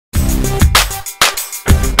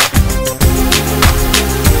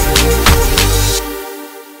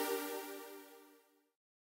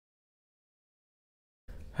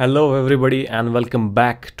Hello everybody and welcome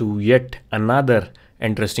back to yet another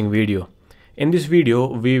interesting video. In this video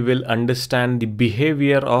we will understand the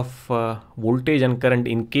behavior of voltage and current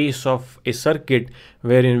in case of a circuit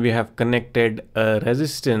wherein we have connected a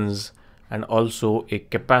resistance and also a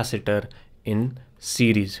capacitor in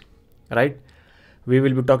series, right? We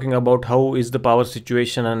will be talking about how is the power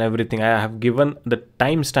situation and everything. I have given the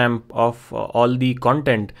timestamp of all the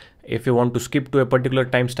content. If you want to skip to a particular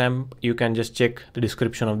timestamp, you can just check the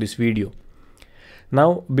description of this video.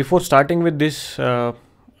 Now, before starting with this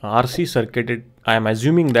RC circuit, I am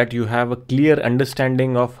assuming that you have a clear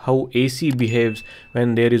understanding of how AC behaves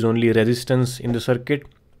when there is only resistance in the circuit,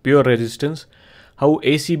 pure resistance, how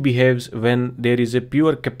AC behaves when there is a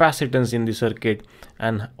pure capacitance in the circuit,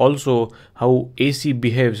 and also how AC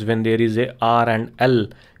behaves when there is a R and L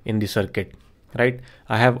in the circuit, right?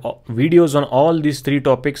 I have videos on all these three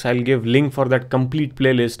topics. I'll give link for that complete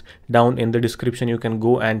playlist down in the description. You can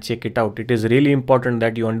go and check it out. It is really important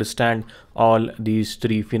that you understand all these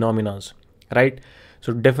three phenomena, right?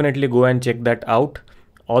 So definitely go and check that out.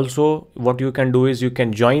 Also, what you can do is you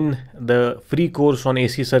can join the free course on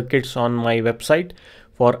AC circuits on my website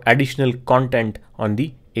for additional content on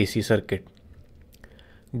the AC circuit.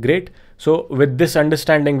 Great. So with this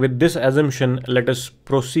understanding, with this assumption, let us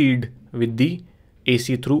proceed with the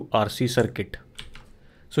AC through RC circuit.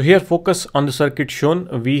 So here, focus on the circuit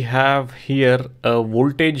shown. We have here a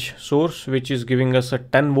voltage source which is giving us a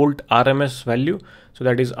 10 volt RMS value. So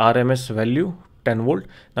that is RMS value 10 volt.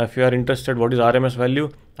 Now if you are interested what is RMS value,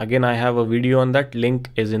 again I have a video on that, link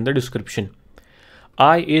is in the description.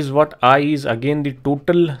 I is what? I is again the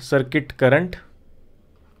total circuit current,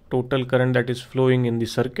 total current that is flowing in the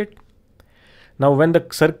circuit. Now when the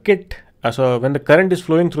circuit, when the current is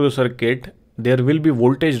flowing through the circuit, there will be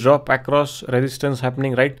voltage drop across resistance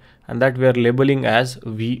happening, right? And that we are labeling as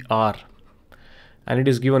VR, and it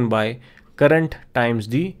is given by current times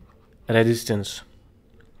the resistance.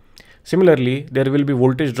 Similarly, there will be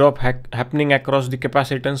voltage drop happening across the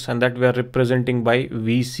capacitance, and that we are representing by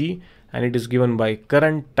VC, and it is given by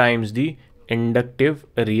current times the capacitive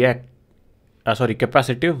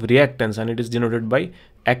reactance, and it is denoted by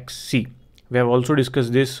XC. We have also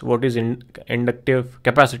discussed this, what is inductive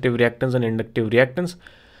capacitive reactance and inductive reactance.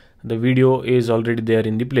 The video is already there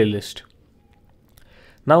in the playlist.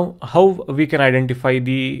 Now, how we can identify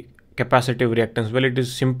the capacitive reactance? Well, it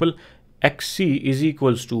is simple. XC is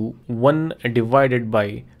equals to 1 divided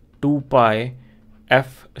by 2 pi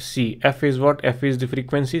FC. F is what? F is the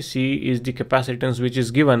frequency, C is the capacitance which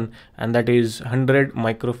is given, and that is 100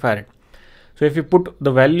 microfarad. So if you put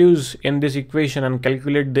the values in this equation and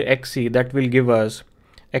calculate the XC, that will give us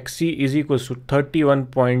XC is equals to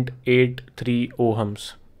 31.83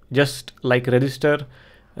 ohms. Just like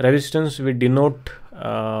resistance, we denote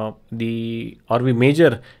we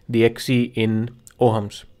measure the XC in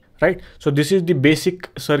ohms. Right, so this is the basic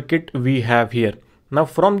circuit we have here. Now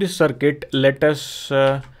from this circuit, let us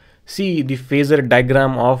see the phasor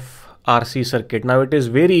diagram of RC circuit. Now it is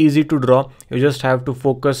very easy to draw. You just have to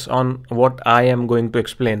focus on what I am going to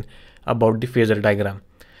explain about the phasor diagram.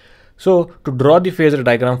 So to draw the phasor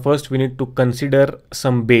diagram, first we need to consider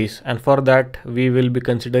some base, and for that we will be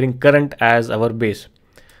considering current as our base.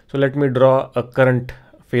 So let me draw a current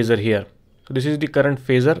phasor here. So this is the current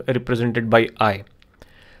phasor represented by I.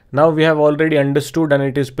 Now we have already understood, and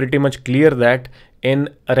it is pretty much clear that in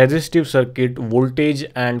a resistive circuit, voltage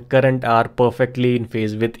and current are perfectly in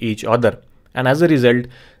phase with each other. And as a result,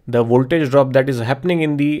 the voltage drop that is happening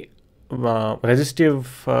in the resistor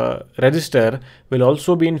will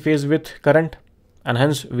also be in phase with current, and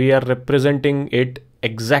hence we are representing it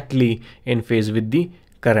exactly in phase with the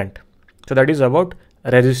current. So that is about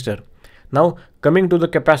resistor. Now coming to the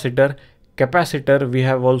capacitor, we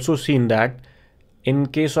have also seen that in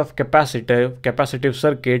case of capacitive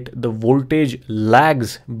circuit, the voltage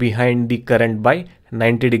lags behind the current by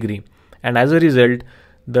 90 degree, and as a result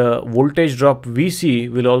the voltage drop VC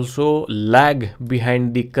will also lag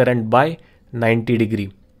behind the current by 90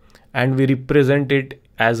 degree, and we represent it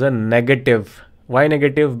as a negative. Why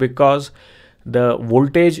negative? Because the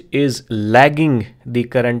voltage is lagging the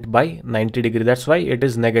current by 90 degree. That's why it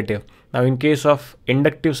is negative. Now in case of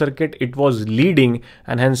inductive circuit, it was leading,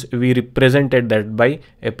 and hence we represented that by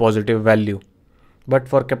a positive value. But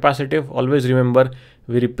for capacitive, always remember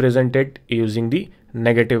we represent it using the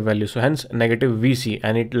negative value. So hence negative VC,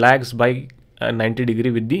 and it lags by 90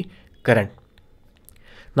 degree with the current.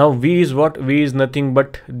 Now V is what? V is nothing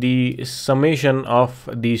but the summation of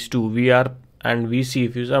these two, VR and VC.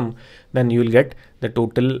 If you sum, then you will get the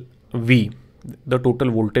total V, the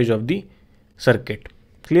total voltage of the circuit.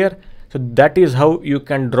 Clear? So that is how you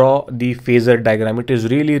can draw the phasor diagram. It is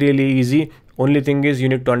really easy. Only thing is you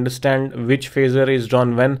need to understand which phasor is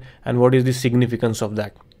drawn when and what is the significance of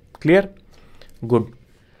that. Clear? Good.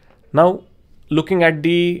 Now looking at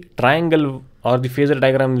the triangle or the phasor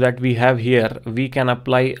diagram that we have here, we can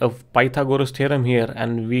apply a Pythagoras theorem here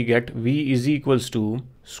and we get V is equals to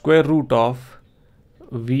square root of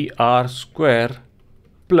VR square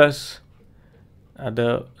plus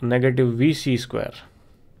the negative VC square,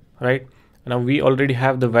 right? Now we already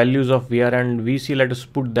have the values of VR and VC. Let us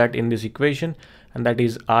put that in this equation, and that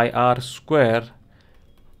is IR square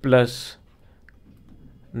plus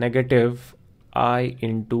negative I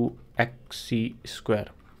into XC square.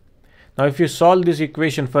 Now if you solve this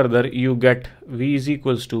equation further, you get V is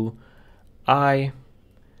equals to I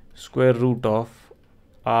square root of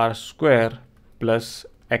R square plus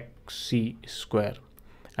XC square.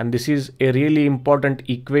 And this is a really important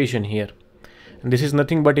equation here. And this is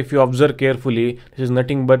nothing but, if you observe carefully, this is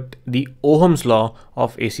nothing but the Ohm's law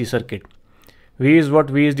of AC circuit. V is what?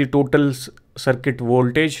 V is the total circuit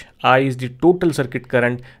voltage, I is the total circuit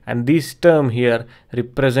current, and this term here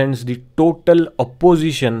represents the total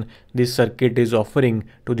opposition this circuit is offering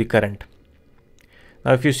to the current.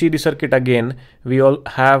 Now if you see the circuit again, we all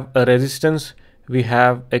have a resistance, we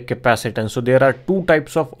have a capacitance. So there are two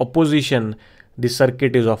types of opposition this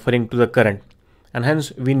circuit is offering to the current, and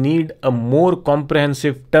hence we need a more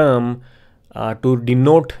comprehensive term to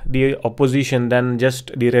denote the opposition than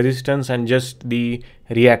just the resistance and just the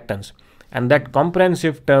reactance. And that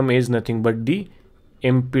comprehensive term is nothing but the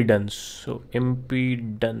impedance. So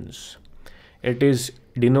impedance, it is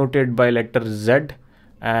denoted by letter Z,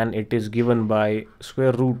 and it is given by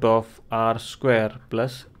square root of R square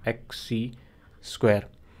plus XC square.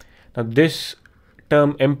 Now this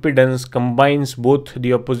term impedance combines both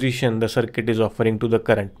the opposition the circuit is offering to the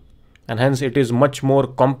current, and hence it is much more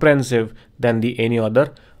comprehensive than the any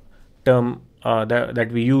other term that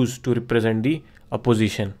we use to represent the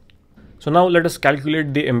opposition. So now let us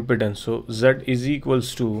calculate the impedance. So Z is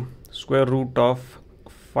equals to square root of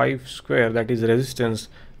 5 square, that is resistance,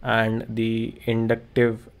 and the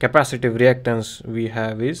inductive capacitive reactance we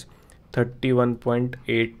have is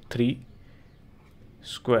 31.83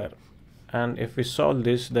 square. And if we solve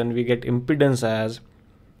this, then we get impedance as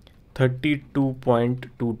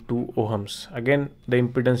 32.22 ohms. Again, the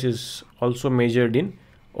impedance is also measured in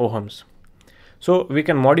ohms. So we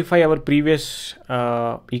can modify our previous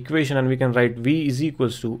equation and we can write V is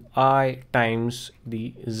equals to I times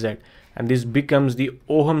the Z, and this becomes the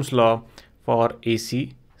Ohm's law for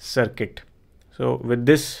AC circuit. So with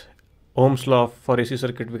this Ohm's law for AC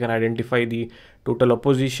circuit, we can identify the total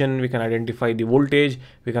opposition, we can identify the voltage,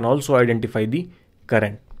 we can also identify the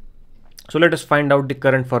current. So let us find out the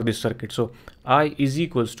current for this circuit. So I is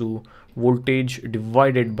equals to voltage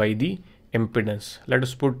divided by the impedance. Let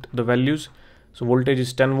us put the values. So voltage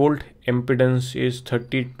is 10 volt, impedance is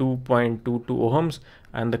 32.22 ohms,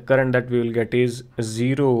 and the current that we will get is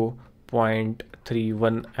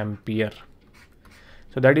 0.31 ampere.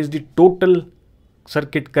 So that is the total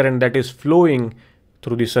circuit current that is flowing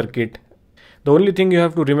through the circuit. The only thing you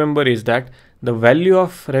have to remember is that the value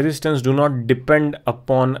of resistance do not depend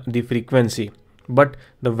upon the frequency, but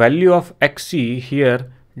the value of XC here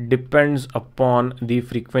depends upon the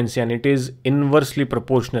frequency, and it is inversely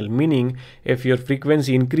proportional, meaning if your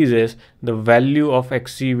frequency increases, the value of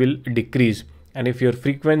XC will decrease, and if your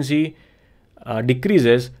frequency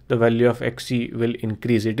decreases, the value of XC will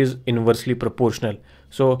increase. It is inversely proportional.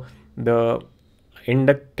 So the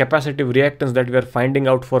capacitive reactance that we are finding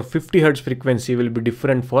out for 50 Hz frequency will be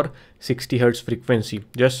different for 60 Hz frequency.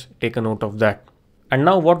 Just take a note of that. And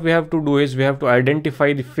now what we have to do is we have to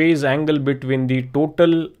identify the phase angle between the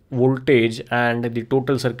total voltage and the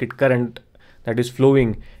total circuit current that is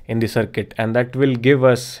flowing in the circuit, and that will give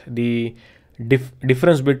us the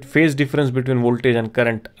phase difference between voltage and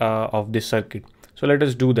current of this circuit. So let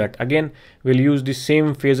us do that. Again, we'll use the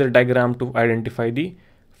same phasor diagram to identify the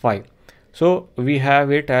phi. So we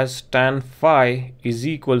have it as tan phi is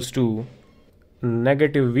equals to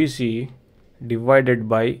negative VC divided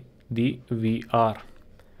by the VR.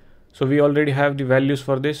 So we already have the values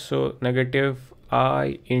for this. So negative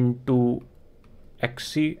I into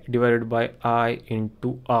XC divided by I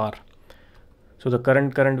into R. So the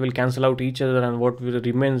current will cancel out each other, and what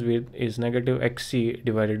remains with is negative XC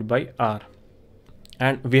divided by R.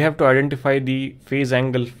 And we have to identify the phase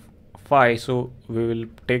angle phi. So we will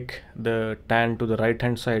take the tan to the right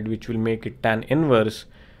hand side, which will make it tan inverse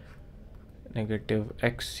negative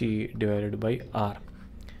XC divided by R.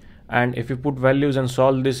 And if you put values and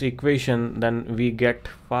solve this equation, then we get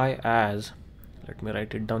phi as, let me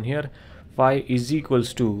write it down here, phi is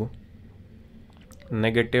equals to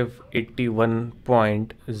negative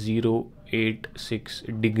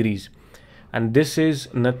 81.086 degrees, and this is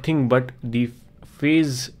nothing but the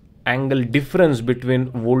phase angle difference between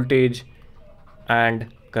voltage and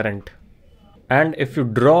current. And if you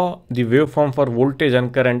draw the waveform for voltage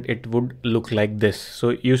and current, it would look like this.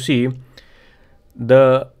 So you see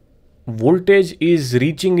the voltage is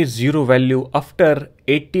reaching its zero value after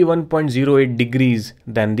 81.08 degrees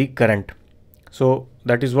than the current. So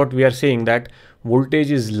that is what we are saying, that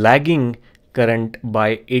voltage is lagging current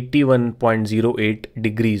by 81.08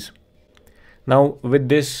 degrees. Now with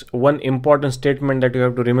this, one important statement that you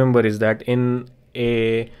have to remember is that in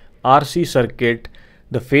a RC circuit,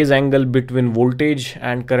 the phase angle between voltage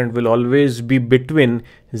and current will always be between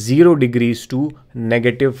 0 degrees to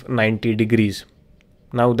negative 90 degrees.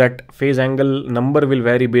 Now that phase angle number will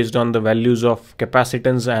vary based on the values of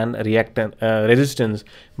capacitance and resistance,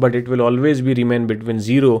 but it will always be remain between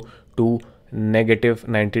 0 to negative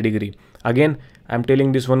 90 degree. Again, I'm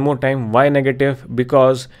telling this one more time. Why negative?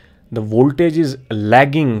 Because the voltage is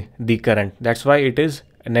lagging the current. That's why it is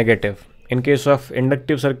negative. In case of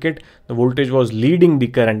inductive circuit, the voltage was leading the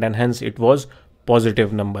current and hence it was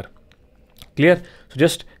positive number. Clear? So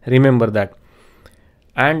just remember that.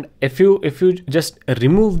 And if you just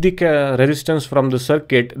remove the resistance from the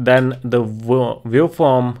circuit, then the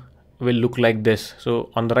waveform will look like this. So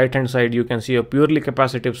on the right hand side you can see a purely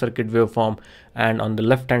capacitive circuit waveform, and on the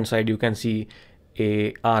left hand side you can see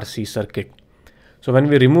a RC circuit. So when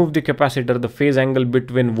we remove the capacitor, the phase angle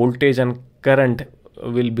between voltage and current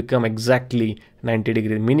will become exactly 90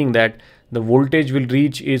 degrees, meaning that the voltage will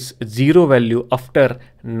reach its zero value after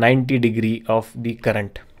 90 degree of the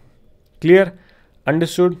current. Clear?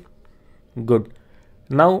 Understood? Good.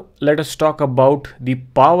 Now let us talk about the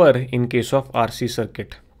power in case of RC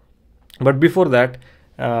circuit. But before that,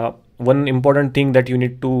 one important thing that you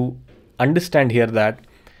need to understand here, that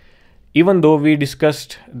even though we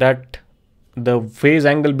discussed that the phase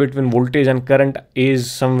angle between voltage and current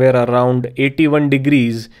is somewhere around 81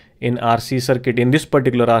 degrees in RC circuit, in this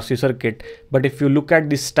particular RC circuit, but if you look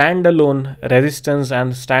at the standalone resistance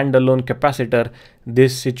and standalone capacitor,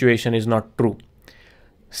 this situation is not true.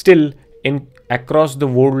 Still, in across the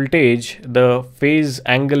voltage, the phase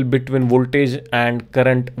angle between voltage and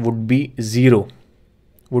current would be zero.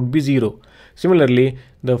 Similarly,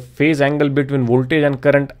 the phase angle between voltage and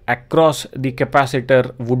current across the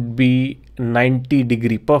capacitor would be 90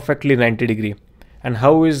 degree, perfectly 90 degree. And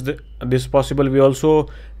how is this possible? We also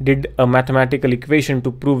did a mathematical equation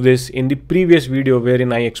to prove this in the previous video,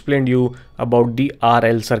 wherein I explained you about the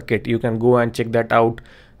RL circuit. You can go and check that out.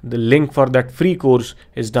 The link for that free course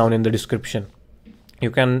is down in the description. You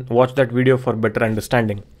can watch that video for better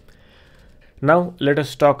understanding. Now let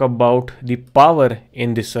us talk about the power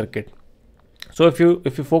in this circuit. So if you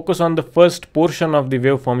focus on the first portion of the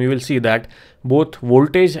waveform, you will see that both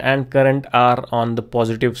voltage and current are on the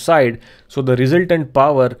positive side. So the resultant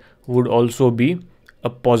power would also be a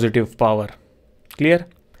positive power. Clear?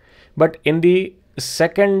 But in the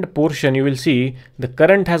second portion, you will see the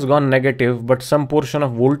current has gone negative, but some portion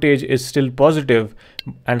of voltage is still positive,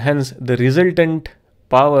 and hence the resultant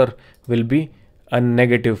power will be a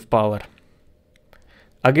negative power.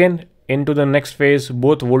 Again, into the next phase,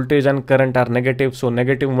 both voltage and current are negative, so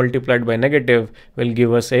negative multiplied by negative will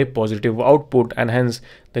give us a positive output, and hence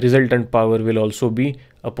the resultant power will also be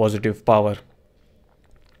a positive power.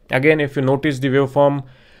 Again, if you notice the waveform,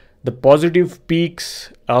 the positive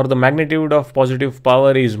peaks or the magnitude of positive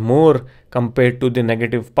power is more compared to the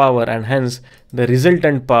negative power, and hence the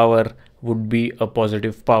resultant power would be a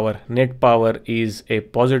positive power. Net power is a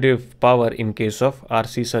positive power in case of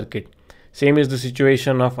RC circuit. Same is the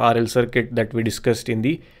situation of RL circuit that we discussed in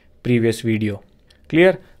the previous video.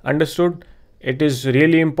 Clear? Understood? It is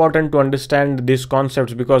really important to understand these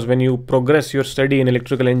concepts, because when you progress your study in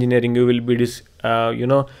electrical engineering, you will be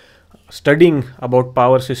studying about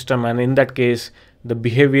power system, and in that case the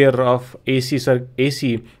behavior of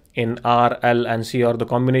AC in R, L and C, or the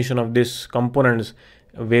combination of these components,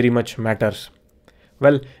 very much matters.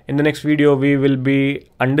 Well, in the next video we will be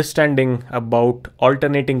understanding about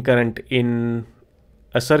alternating current in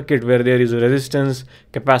a circuit where there is a resistance,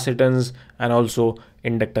 capacitance and also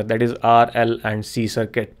inductor, that is R, L and C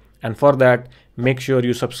circuit. And for that, make sure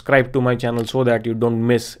you subscribe to my channel so that you don't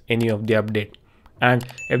miss any of the update. And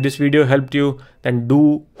if this video helped you, then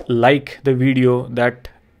do like the video. That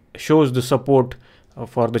shows the support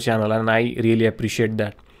for the channel, and I really appreciate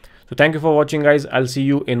that. So thank you for watching, guys. I'll see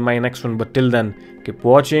you in my next one, but till then, keep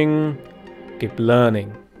watching, keep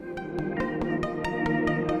learning.